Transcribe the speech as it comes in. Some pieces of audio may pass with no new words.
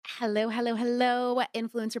Hello, hello, hello,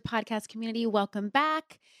 influencer podcast community. Welcome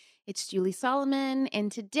back. It's Julie Solomon,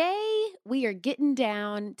 and today we are getting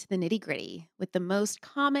down to the nitty gritty with the most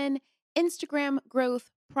common Instagram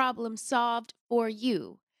growth problem solved for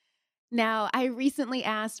you. Now, I recently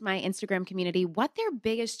asked my Instagram community what their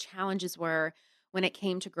biggest challenges were when it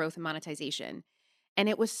came to growth and monetization. And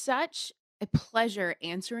it was such a pleasure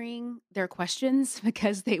answering their questions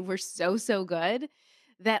because they were so good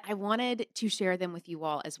that I wanted to share them with you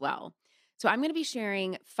all as well. So, I'm going to be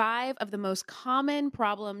sharing 5 of the most common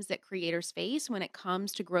problems that creators face when it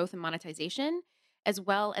comes to growth and monetization, as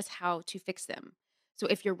well as how to fix them. So,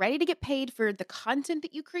 if you're ready to get paid for the content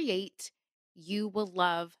that you create, you will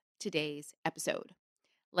love today's episode.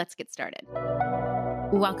 Let's get started.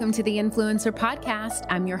 Welcome to the Influencer Podcast.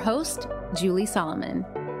 I'm your host, Julie Solomon.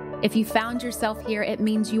 If you found yourself here, it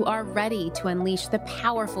means you are ready to unleash the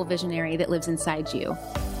powerful visionary that lives inside you,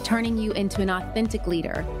 turning you into an authentic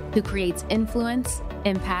leader who creates influence,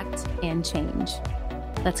 impact, and change.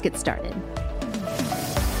 Let's get started.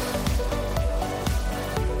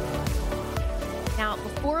 Now,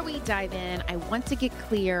 before we dive in, I want to get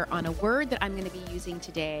clear on a word that I'm going to be using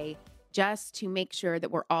today just to make sure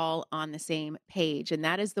that we're all on the same page. And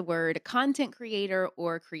that is the word content creator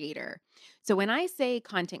or creator. So when I say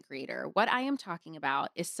content creator, what I am talking about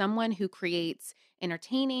is someone who creates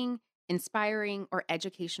entertaining, inspiring, or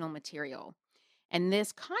educational material. And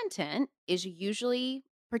this content is usually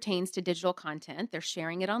pertains to digital content. They're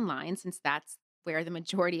sharing it online since that's where the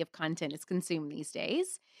majority of content is consumed these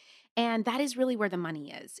days. And that is really where the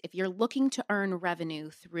money is. If you're looking to earn revenue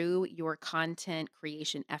through your content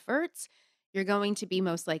creation efforts, you're going to be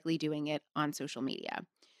most likely doing it on social media.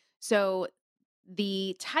 So,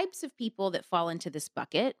 the types of people that fall into this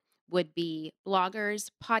bucket would be bloggers,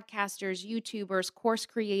 podcasters, YouTubers, course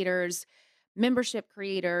creators, membership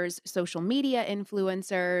creators, social media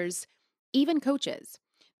influencers, even coaches.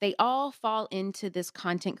 They all fall into this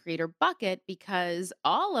content creator bucket because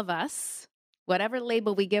all of us, whatever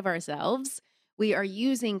label we give ourselves, we are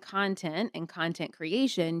using content and content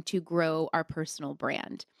creation to grow our personal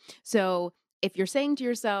brand. So if you're saying to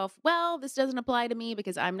yourself, well, this doesn't apply to me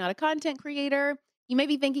because I'm not a content creator, you may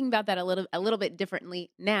be thinking about that a little bit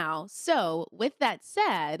differently now. So with that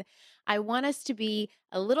said, I want us to be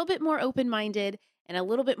a little bit more open-minded and a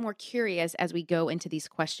little bit more curious as we go into these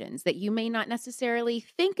questions, that you may not necessarily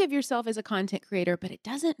think of yourself as a content creator, but it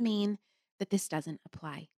doesn't mean that this doesn't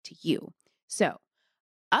apply to you. So,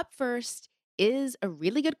 up first is a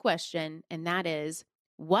really good question, and that is,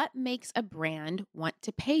 what makes a brand want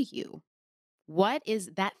to pay you? What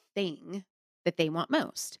is that thing that they want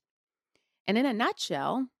most? And in a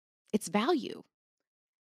nutshell, it's value.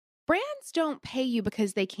 Brands don't pay you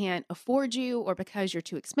because they can't afford you or because you're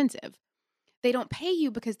too expensive. They don't pay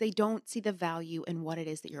you because they don't see the value in what it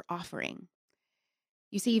is that you're offering.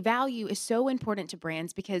 You see, value is so important to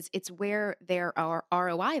brands because it's where their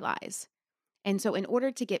ROI lies. And so, in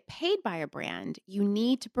order to get paid by a brand, you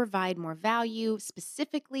need to provide more value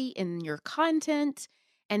specifically in your content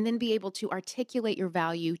and then be able to articulate your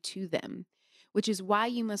value to them, which is why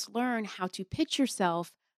you must learn how to pitch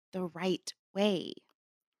yourself the right way.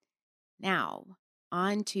 Now,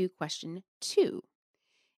 on to question 2.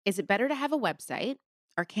 Is it better to have a website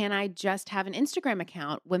or can I just have an Instagram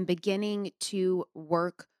account when beginning to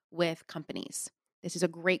work with companies? This is a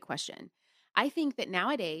great question. I think that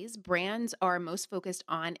nowadays brands are most focused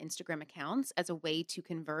on Instagram accounts as a way to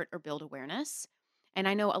convert or build awareness. And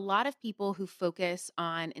I know a lot of people who focus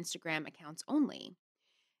on Instagram accounts only.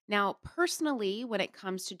 Now, personally, when it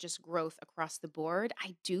comes to just growth across the board,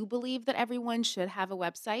 I do believe that everyone should have a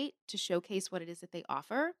website to showcase what it is that they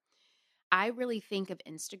offer. I really think of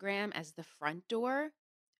Instagram as the front door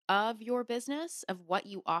of your business, of what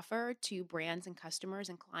you offer to brands and customers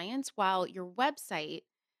and clients, while your website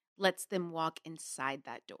lets them walk inside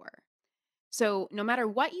that door. So, no matter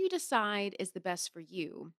what you decide is the best for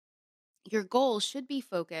you, your goal should be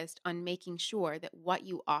focused on making sure that what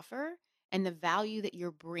you offer and the value that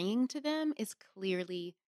you're bringing to them is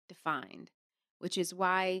clearly defined, which is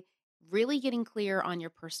why really getting clear on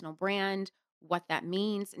your personal brand, what that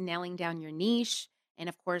means, nailing down your niche, and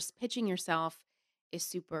of course, pitching yourself is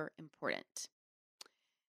super important.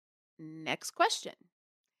 Next question.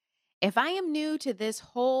 If I am new to this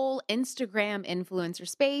whole Instagram influencer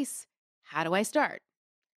space, how do I start?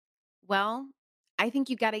 Well, I think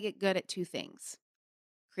you got to get good at 2 things: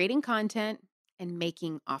 creating content and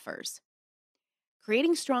making offers.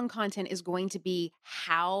 Creating strong content is going to be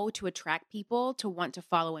how to attract people to want to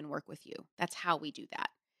follow and work with you. That's how we do that.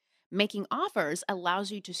 Making offers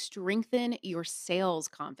allows you to strengthen your sales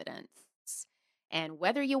confidence. And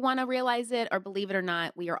whether you want to realize it or believe it or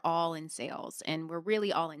not, we are all in sales and we're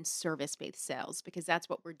really all in service based sales because that's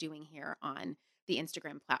what we're doing here on the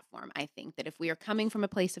Instagram platform. I think that if we are coming from a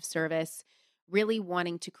place of service, really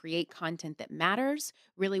wanting to create content that matters,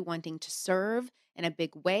 really wanting to serve in a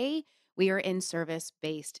big way, we are in service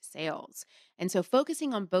based sales. And so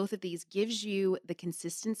focusing on both of these gives you the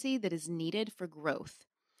consistency that is needed for growth.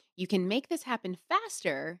 You can make this happen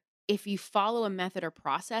faster if you follow a method or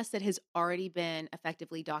process that has already been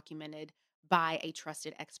effectively documented by a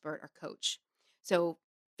trusted expert or coach. So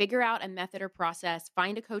figure out a method or process,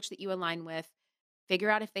 find a coach that you align with, figure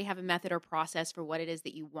out if they have a method or process for what it is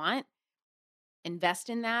that you want, invest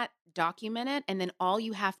in that, document it, and then all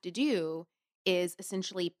you have to do is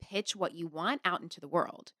essentially pitch what you want out into the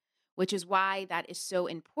world, which is why that is so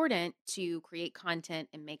important to create content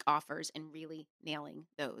and make offers and really nailing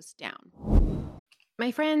those down. My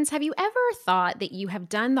friends, have you ever thought that you have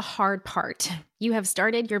done the hard part? You have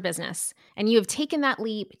started your business and you have taken that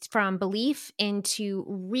leap from belief into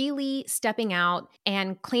really stepping out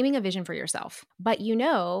and claiming a vision for yourself. But you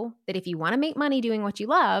know that if you want to make money doing what you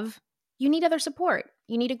love, you need other support.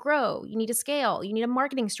 You need to grow. You need to scale. You need a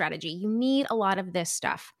marketing strategy. You need a lot of this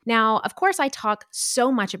stuff. Now, of course, I talk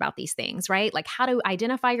so much about these things, right? Like how to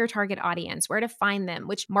identify your target audience, where to find them,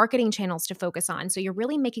 which marketing channels to focus on. So you're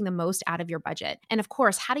really making the most out of your budget. And of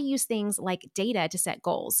course, how to use things like data to set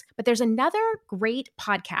goals. But there's another great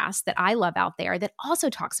podcast that I love out there that also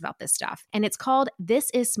talks about this stuff. And it's called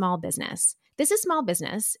This is Small Business. This is Small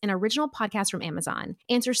Business, an original podcast from Amazon,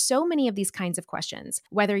 answers so many of these kinds of questions.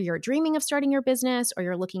 Whether you're dreaming of starting your business or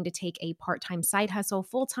you're looking to take a part-time side hustle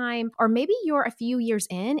full-time, or maybe you're a few years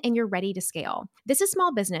in and you're ready to scale. This is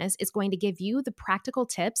Small Business is going to give you the practical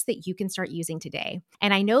tips that you can start using today.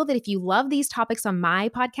 And I know that if you love these topics on my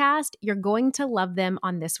podcast, you're going to love them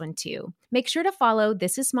on this one too. Make sure to follow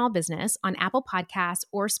This is Small Business on Apple Podcasts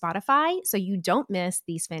or Spotify so you don't miss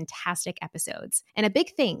these fantastic episodes. And a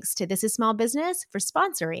big thanks to This is Small Business for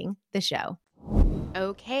sponsoring the show.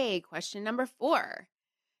 Okay, question number 4.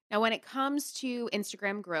 Now, when it comes to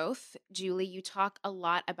Instagram growth, Julie, you talk a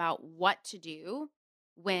lot about what to do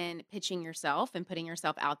when pitching yourself and putting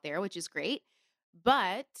yourself out there, which is great.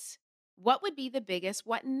 But what would be the biggest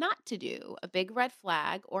what not to do? A big red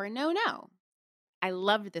flag or a no? I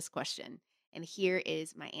loved this question. And here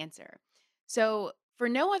is my answer. So, for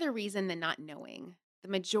no other reason than not knowing, the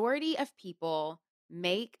majority of people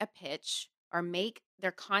make a pitch or make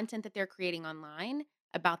their content that they're creating online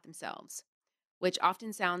about themselves, which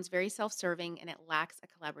often sounds very self-serving and it lacks a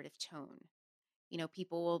collaborative tone.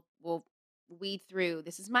 People will weed through,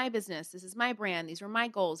 this is my business, this is my brand, these are my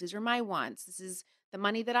goals, these are my wants, this is the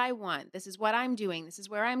money that I want, this is what I'm doing, this is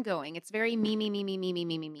where I'm going. It's very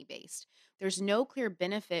me based. There's no clear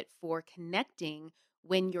benefit for connecting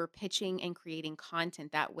when you're pitching and creating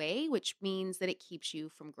content that way, which means that it keeps you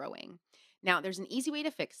from growing. Now, there's an easy way to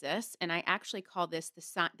fix this, and I actually call this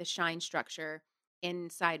the shine structure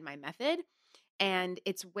inside my method. And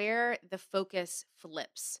it's where the focus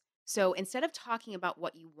flips. So instead of talking about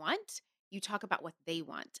what you want, you talk about what they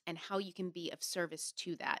want and how you can be of service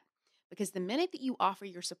to that. Because the minute that you offer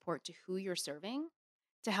your support to who you're serving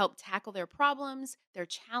to help tackle their problems, their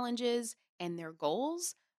challenges, and their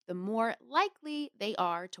goals, the more likely they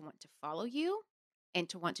are to want to follow you and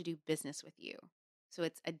to want to do business with you. So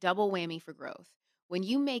it's a double whammy for growth. When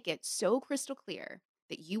you make it so crystal clear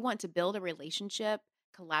that you want to build a relationship,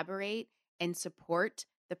 collaborate, and support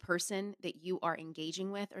the person that you are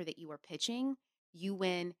engaging with or that you are pitching, you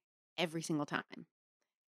win every single time.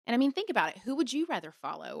 And I mean, think about it. Who would you rather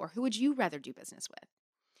follow or who would you rather do business with?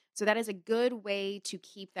 So that is a good way to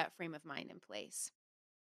keep that frame of mind in place.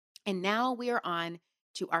 And now we are on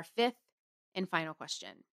to our 5th and final question.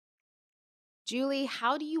 Julie,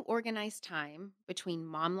 how do you organize time between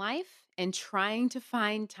mom life and trying to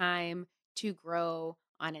find time to grow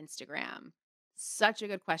on Instagram? Such a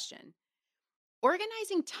good question.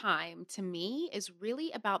 Organizing time to me is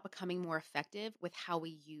really about becoming more effective with how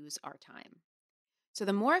we use our time. So,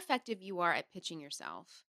 the more effective you are at pitching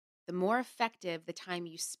yourself, the more effective the time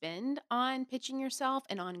you spend on pitching yourself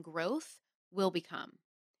and on growth will become.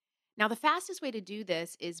 Now, the fastest way to do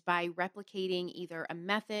this is by replicating either a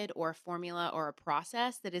method or a formula or a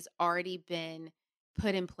process that has already been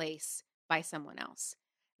put in place by someone else.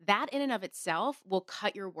 That in and of itself will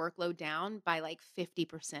cut your workload down by like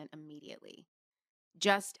 50% immediately.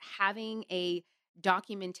 Just having a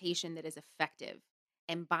documentation that is effective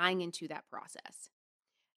and buying into that process.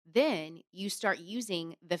 Then you start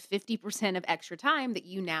using the 50% of extra time that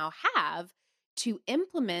you now have to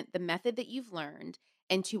implement the method that you've learned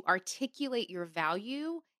and to articulate your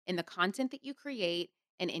value in the content that you create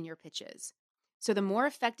and in your pitches. So the more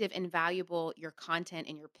effective and valuable your content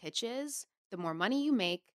and your pitch is, the more money you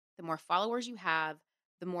make, the more followers you have,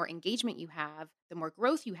 the more engagement you have, the more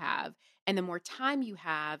growth you have, and the more time you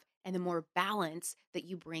have, and the more balance that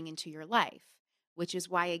you bring into your life. Which is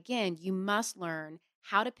why, again, you must learn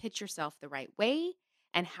how to pitch yourself the right way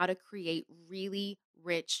and how to create really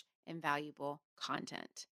rich and valuable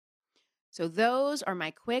content. So those are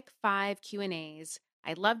my quick 5 Q&As.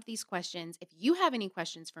 I loved these questions. If you have any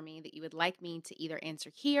questions for me that you would like me to either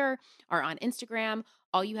answer here or on Instagram,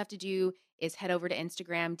 all you have to do is head over to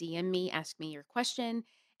Instagram, DM me, ask me your question.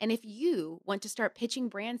 And if you want to start pitching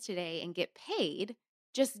brands today and get paid,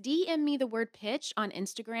 just DM me the word pitch on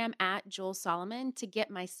Instagram at Joel Solomon to get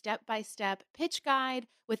my step-by-step pitch guide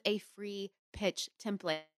with a free pitch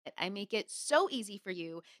template. I make it so easy for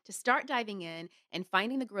you to start diving in and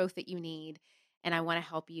finding the growth that you need. And I want to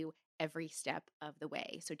help you every step of the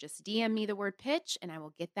way. So just DM me the word pitch and I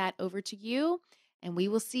will get that over to you. And we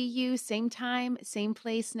will see you same time, same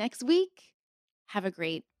place next week. Have a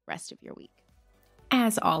great rest of your week.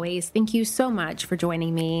 As always, thank you so much for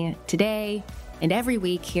joining me today and every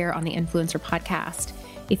week here on the Influencer Podcast.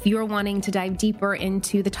 If you're wanting to dive deeper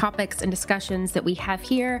into the topics and discussions that we have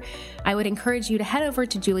here, I would encourage you to head over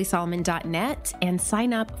to juliesolomon.net and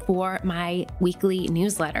sign up for my weekly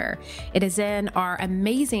newsletter. It is in our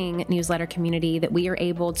amazing newsletter community that we are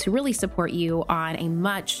able to really support you on a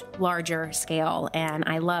much larger scale. And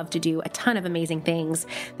I love to do a ton of amazing things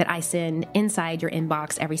that I send inside your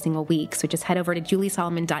inbox every single week. So just head over to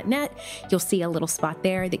juliesolomon.net. You'll see a little spot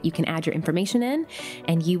there that you can add your information in,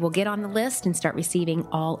 and you will get on the list and start receiving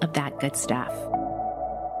all of that good stuff.